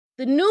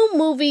The new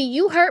movie,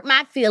 You Hurt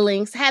My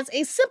Feelings, has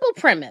a simple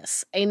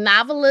premise. A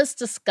novelist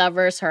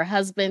discovers her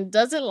husband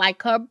doesn't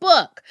like her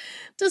book,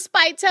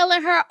 despite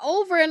telling her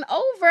over and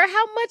over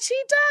how much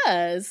he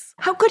does.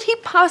 How could he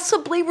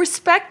possibly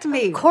respect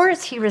me? Of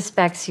course he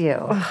respects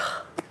you.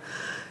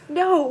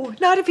 No,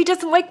 not if he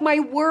doesn't like my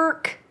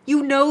work.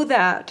 You know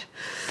that.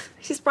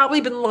 He's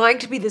probably been lying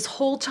to me this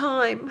whole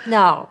time.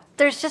 No,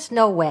 there's just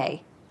no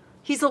way.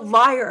 He's a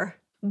liar.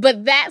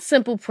 But that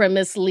simple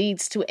premise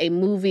leads to a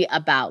movie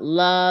about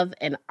love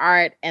and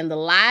art and the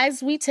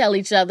lies we tell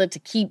each other to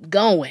keep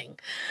going.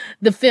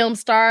 The film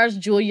stars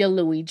Julia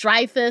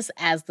Louis-Dreyfus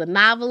as the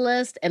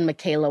novelist and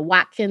Michaela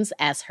Watkins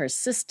as her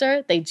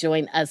sister. They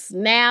join us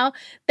now.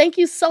 Thank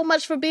you so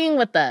much for being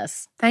with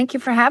us. Thank you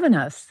for having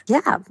us.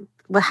 Yeah,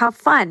 well, how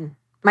fun.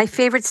 My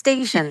favorite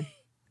station.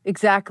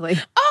 Exactly.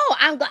 Oh,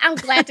 I'm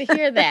glad to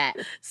hear that.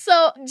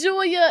 So,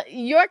 Julia,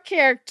 your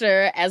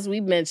character, as we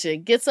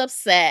mentioned, gets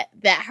upset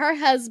that her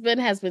husband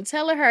has been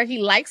telling her he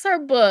likes her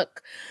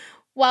book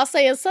while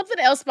saying something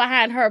else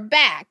behind her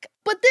back.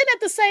 But then at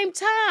the same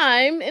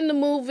time in the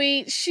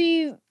movie,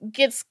 she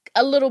gets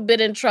a little bit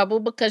in trouble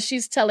because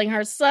she's telling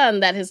her son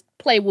that his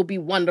play will be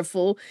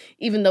wonderful,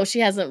 even though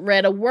she hasn't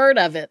read a word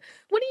of it.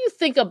 What do you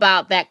think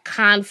about that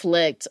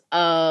conflict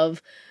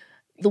of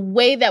the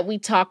way that we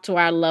talk to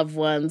our loved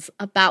ones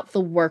about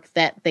the work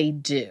that they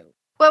do?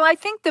 Well, I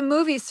think the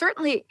movie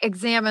certainly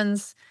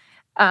examines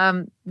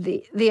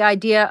the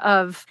idea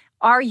of,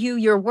 are you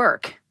your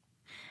work?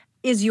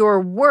 Is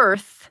your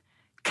worth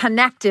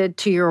connected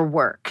to your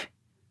work?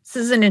 This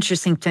is an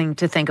interesting thing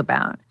to think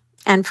about.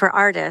 And for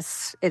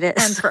artists, it is.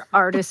 And for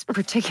artists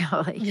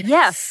particularly.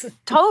 Yes,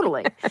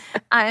 totally.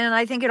 And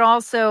I think it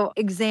also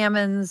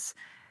examines,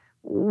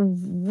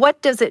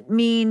 what does it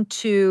mean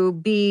to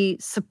be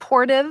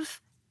supportive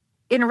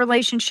in a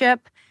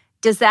relationship?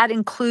 Does that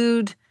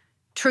include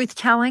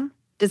truth-telling?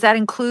 Does that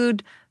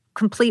include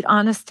complete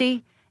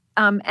honesty?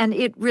 And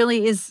it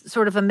really is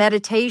sort of a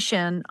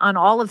meditation on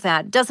all of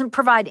that. Doesn't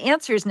provide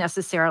answers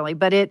necessarily,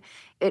 but it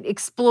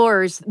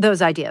explores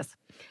those ideas.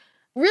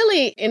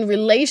 Really, in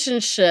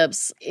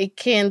relationships, it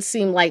can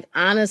seem like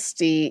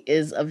honesty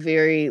is a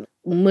very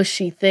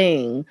mushy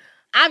thing.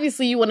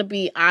 Obviously, you want to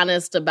be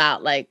honest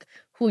about like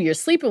who you're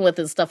sleeping with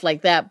and stuff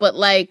like that, but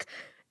like,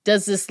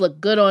 does this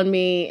look good on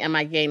me? Am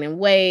I gaining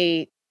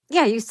weight?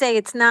 Yeah, you say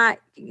it's not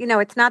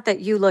that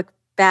you look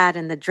bad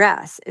in the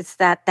dress. It's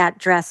that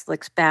dress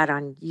looks bad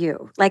on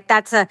you. Like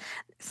it's not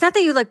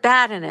that you look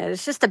bad in it.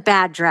 It's just a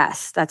bad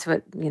dress. That's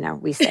what,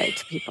 we say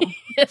to people.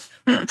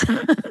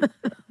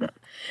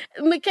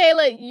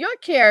 Michaela, your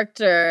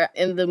character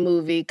in the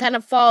movie kind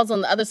of falls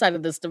on the other side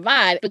of this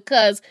divide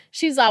because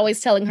she's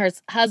always telling her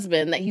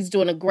husband that he's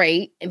doing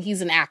great and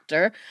he's an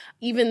actor,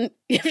 even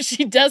if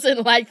she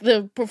doesn't like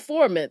the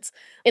performance.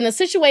 In a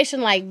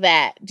situation like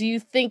that, do you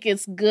think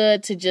it's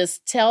good to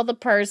just tell the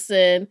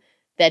person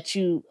that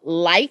you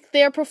like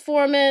their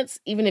performance,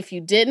 even if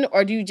you didn't?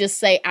 Or do you just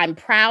say, I'm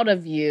proud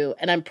of you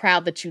and I'm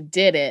proud that you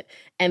did it,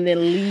 and then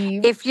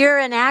leave? If you're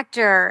an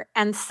actor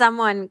and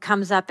someone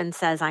comes up and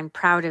says, I'm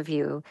proud of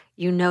you,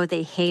 you know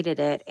they hated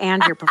it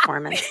and your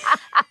performance.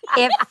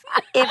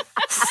 if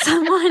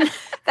someone...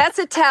 That's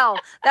a tell.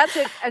 That's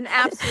an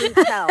absolute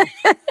tell.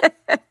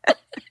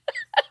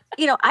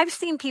 I've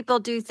seen people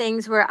do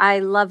things where I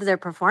love their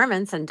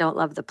performance and don't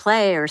love the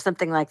play or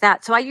something like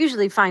that. So I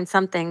usually find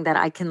something that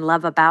I can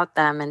love about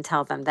them and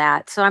tell them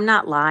that. So I'm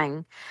not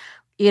lying,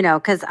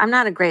 because I'm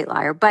not a great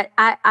liar. But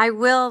I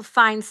will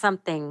find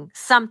something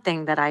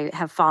that I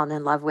have fallen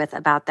in love with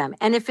about them.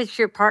 And if it's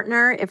your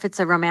partner, if it's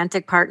a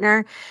romantic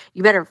partner,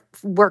 you better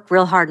work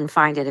real hard and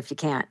find it if you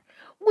can't.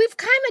 We've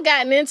kind of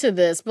gotten into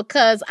this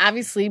because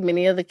obviously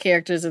many of the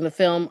characters in the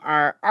film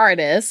are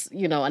artists,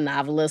 a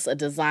novelist, a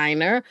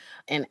designer,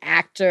 an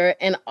actor,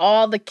 and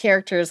all the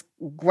characters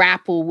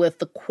grapple with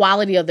the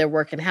quality of their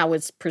work and how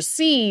it's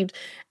perceived.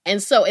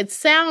 And so it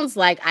sounds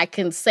like I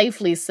can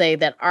safely say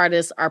that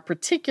artists are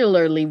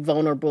particularly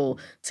vulnerable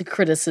to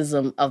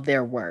criticism of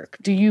their work.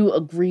 Do you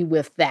agree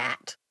with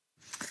that?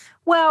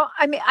 Well,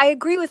 I mean, I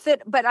agree with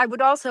it, but I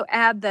would also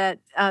add that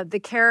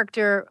the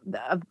character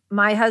of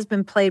my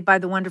husband, played by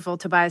the wonderful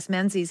Tobias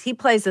Menzies, he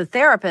plays a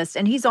therapist,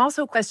 and he's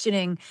also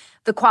questioning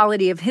the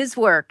quality of his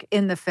work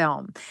in the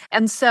film.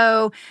 And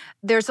so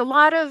there's a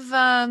lot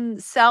of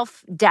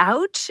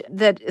self-doubt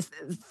that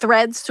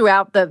threads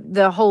throughout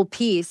the whole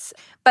piece.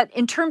 But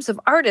in terms of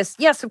artists,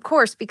 yes, of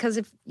course, because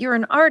if you're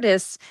an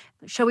artist,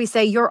 shall we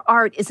say, your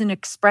art is an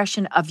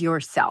expression of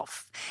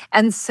yourself.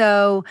 And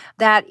so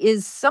that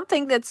is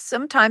something that's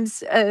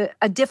sometimes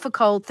a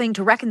difficult thing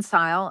to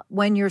reconcile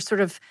when you're sort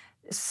of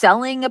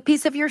selling a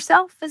piece of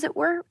yourself, as it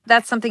were.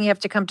 That's something you have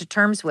to come to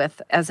terms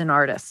with as an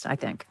artist, I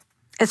think.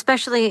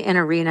 Especially in an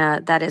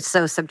arena that is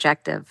so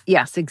subjective.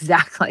 Yes,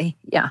 exactly.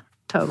 Yeah.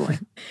 Totally.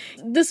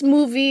 This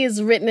movie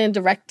is written and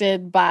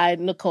directed by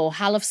Nicole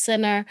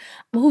Holofcener,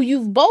 who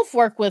you've both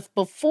worked with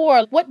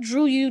before. What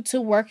drew you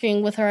to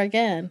working with her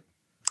again?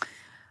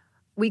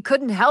 We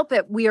couldn't help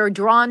it. We are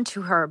drawn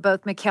to her,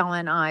 both Michaela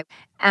and I.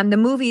 And the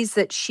movies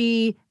that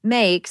she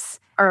makes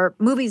are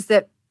movies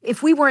that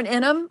If we weren't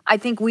in them, I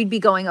think we'd be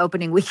going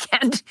opening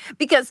weekend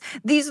because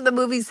these are the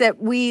movies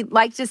that we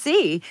like to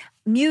see.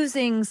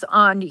 Musings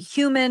on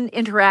human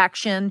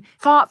interaction,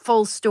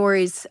 thoughtful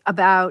stories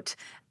about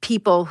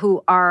people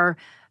who are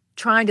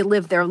trying to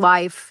live their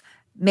life,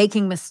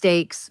 making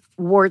mistakes,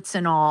 warts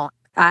and all.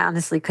 I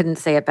honestly couldn't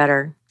say it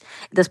better.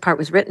 This part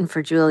was written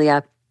for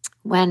Julia.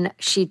 When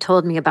she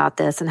told me about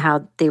this and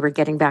how they were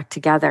getting back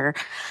together,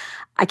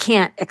 I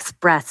can't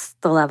express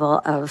the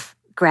level of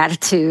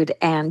gratitude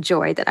and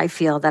joy that I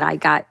feel that I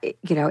got,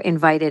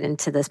 invited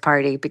into this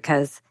party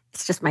because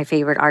it's just my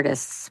favorite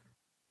artists.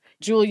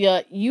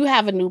 Julia, you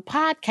have a new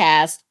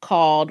podcast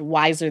called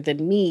Wiser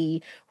Than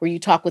Me, where you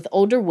talk with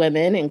older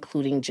women,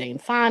 including Jane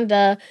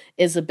Fonda,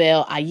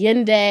 Isabel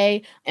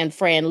Allende, and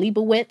Fran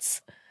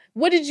Lebowitz.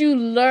 What did you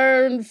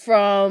learn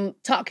from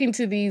talking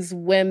to these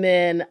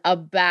women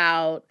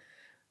about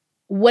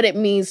what it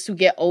means to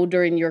get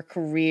older in your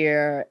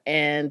career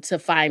and to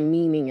find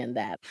meaning in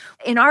that?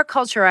 In our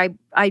culture,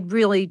 I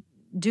really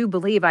do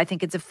believe, I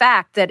think it's a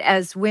fact, that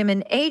as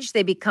women age,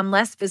 they become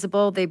less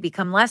visible, they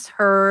become less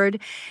heard.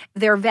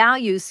 Their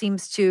value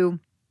seems to,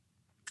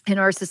 in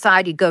our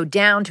society, go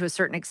down to a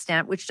certain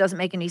extent, which doesn't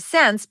make any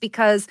sense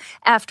because,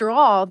 after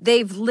all,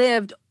 they've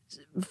lived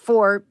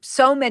for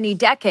so many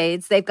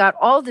decades. They've got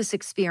all this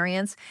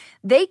experience.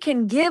 They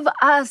can give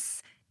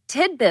us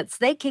tidbits.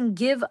 They can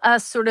give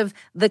us sort of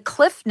the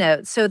cliff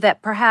notes so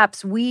that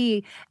perhaps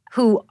we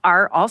who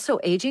are also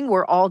aging,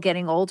 we're all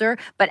getting older,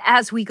 but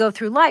as we go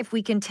through life,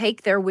 we can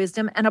take their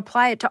wisdom and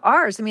apply it to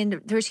ours. I mean,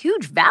 there's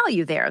huge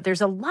value there. There's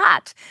a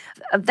lot.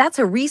 That's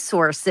a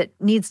resource that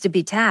needs to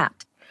be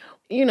tapped.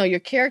 Your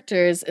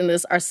characters in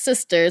this are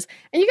sisters,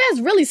 and you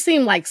guys really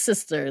seem like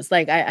sisters,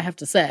 like I have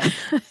to say.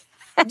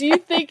 Do you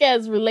think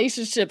as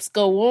relationships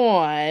go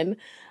on,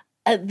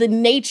 the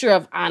nature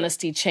of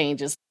honesty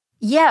changes?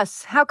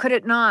 Yes, how could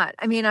it not?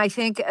 I mean, I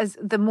think as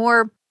the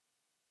more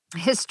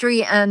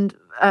history and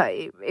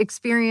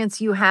experience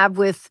you have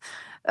with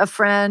a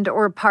friend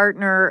or a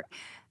partner,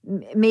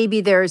 maybe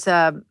there's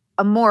a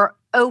more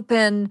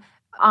open,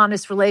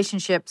 honest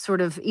relationship sort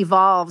of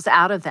evolves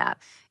out of that.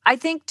 I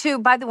think, too,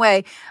 by the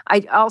way, I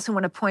also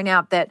want to point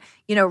out that,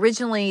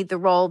 originally the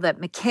role that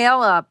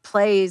Michaela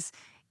plays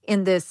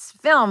in this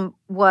film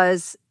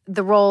was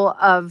the role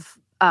of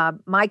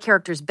my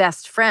character's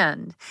best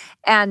friend.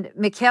 And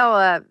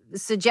Michaela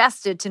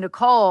suggested to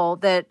Nicole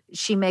that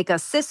she make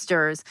us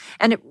sisters.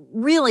 And it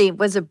really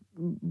was a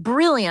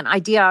brilliant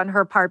idea on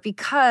her part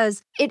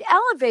because it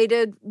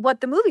elevated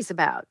what the movie's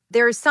about.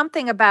 There is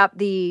something about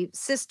the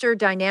sister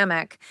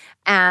dynamic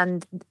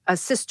and a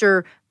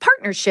sister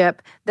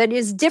partnership that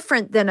is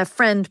different than a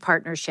friend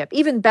partnership,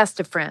 even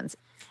best of friends.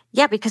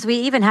 Yeah, because we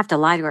even have to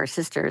lie to our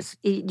sisters.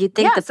 You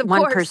think Yes, that of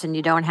one course. person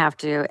you don't have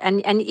to.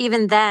 And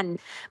even then,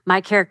 my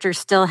character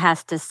still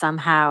has to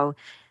somehow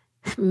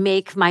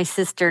make my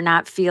sister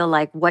not feel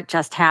like what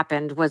just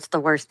happened was the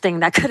worst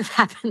thing that could have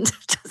happened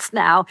just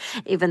now,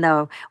 even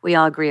though we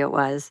all agree it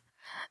was.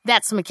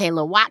 That's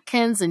Michaela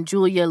Watkins and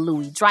Julia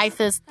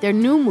Louis-Dreyfus. Their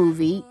new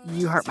movie,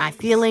 You Hurt My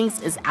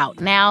Feelings, is out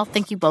now.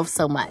 Thank you both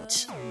so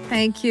much.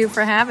 Thank you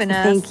for having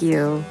us. Thank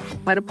you.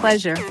 What a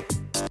pleasure.